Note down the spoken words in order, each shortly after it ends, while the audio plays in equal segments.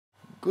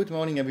Good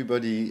morning,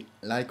 everybody.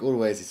 Like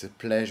always, it's a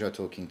pleasure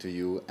talking to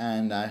you,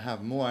 and I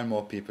have more and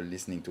more people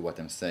listening to what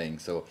I'm saying.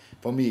 So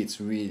for me, it's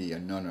really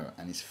an honor,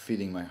 and it's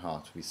filling my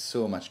heart with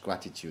so much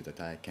gratitude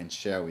that I can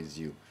share with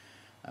you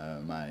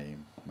my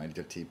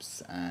little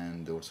tips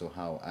and also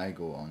how I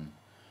go on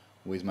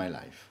with my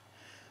life.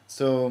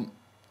 So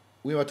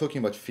we were talking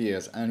about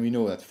fears, and we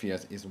know that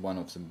fears is one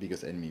of the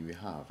biggest enemy we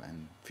have,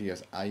 and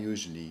fears are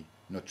usually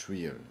not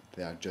real.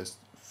 They are just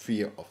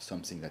fear of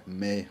something that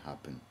may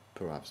happen,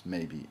 perhaps,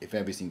 maybe, if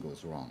everything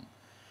goes wrong.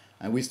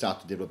 And we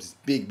start to develop this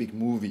big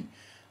movie,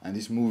 and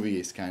this movie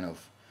is kind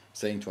of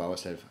saying to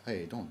ourselves,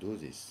 hey, don't do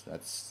this,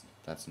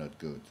 that's not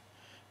good,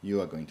 you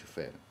are going to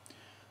fail.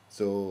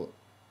 So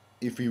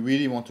if we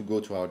really want to go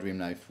to our dream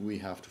life, we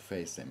have to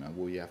face them, and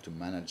we have to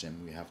manage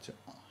them, we have to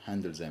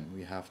handle them,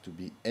 we have to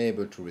be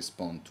able to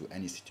respond to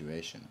any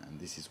situation, and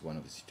this is one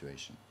of the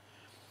situations.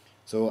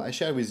 So I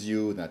share with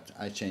you that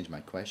I change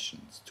my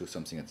questions to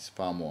something that is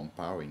far more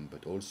empowering,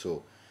 but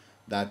also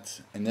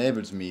that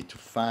enables me to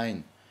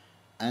find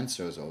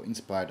answers or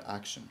inspired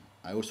action.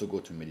 I also go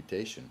to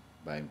meditation.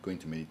 By going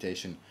to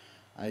meditation,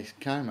 I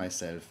calm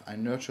myself, I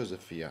nurture the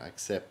fear, I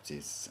accept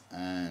this,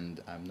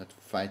 and I'm not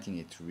fighting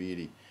it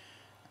really.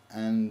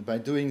 And by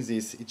doing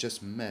this, it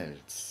just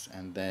melts,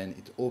 and then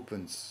it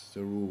opens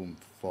the room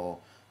for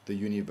the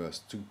universe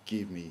to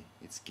give me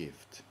its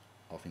gift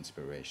of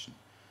inspiration.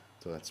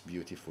 So that's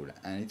beautiful,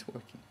 and it's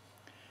working.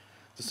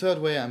 The third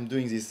way I'm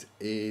doing this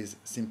is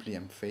simply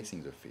I'm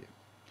facing the fear.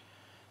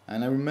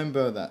 And I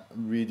remember that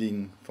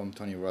reading from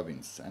Tony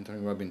Robbins, and Tony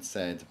Robbins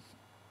said,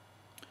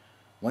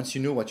 once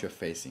you know what you're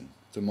facing,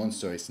 the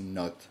monster is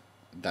not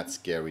that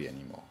scary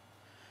anymore.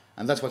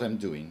 And that's what I'm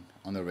doing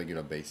on a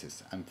regular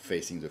basis. I'm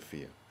facing the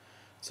fear.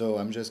 So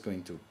I'm just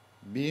going to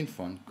be in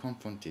front,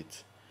 confront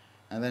it,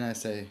 and then I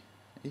say,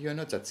 you're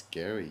not that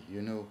scary,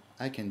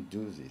 I can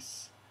do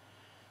this.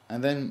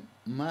 And then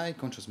my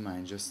conscious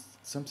mind, just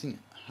something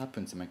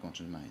happens in my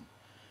conscious mind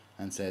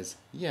and says,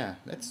 yeah,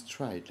 let's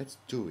try it, let's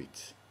do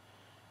it.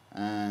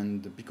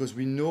 And because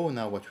we know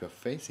now what we are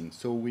facing,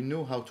 so we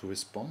know how to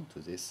respond to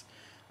this,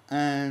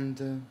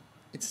 and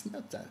it's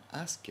not that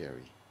as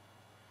scary,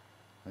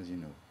 as you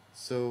know.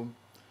 So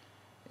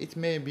it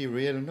may be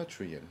real or not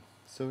real,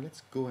 so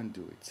let's go and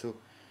do it. So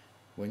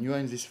when you are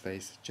in this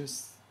phase,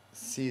 just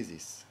see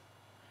this.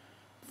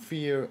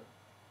 Fear,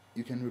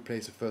 you can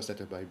replace the first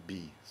letter by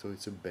B, so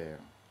it's a bear.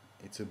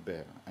 It's a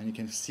bear, and you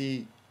can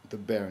see the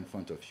bear in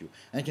front of you.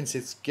 And you can say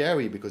it's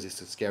scary because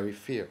it's a scary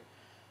fear.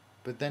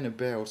 But then a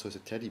bear also is a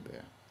teddy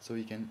bear. So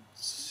you can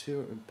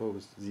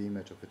superimpose the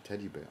image of a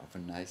teddy bear, of a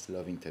nice,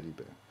 loving teddy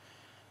bear.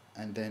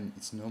 And then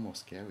it's no more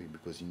scary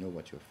because you know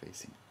what you're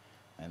facing.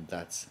 And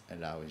that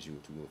allows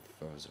you to go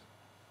further.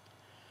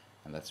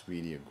 And that's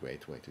really a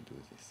great way to do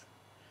this.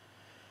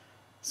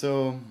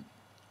 So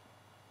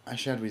I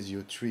shared with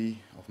you 3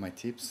 of my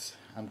tips.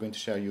 I'm going to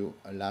share you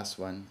a last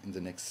one in the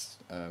next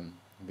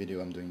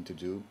video I'm going to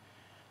do.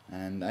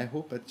 And I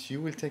hope that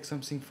you will take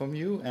something from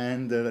you,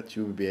 and that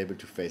you will be able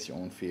to face your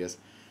own fears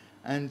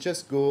and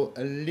just go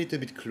a little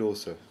bit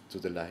closer to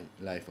the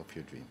life of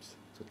your dreams.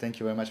 So thank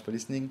you very much for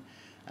listening,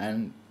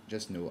 and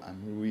just know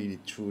I'm really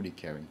truly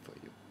caring for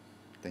you.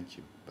 Thank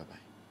you.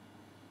 Bye-bye.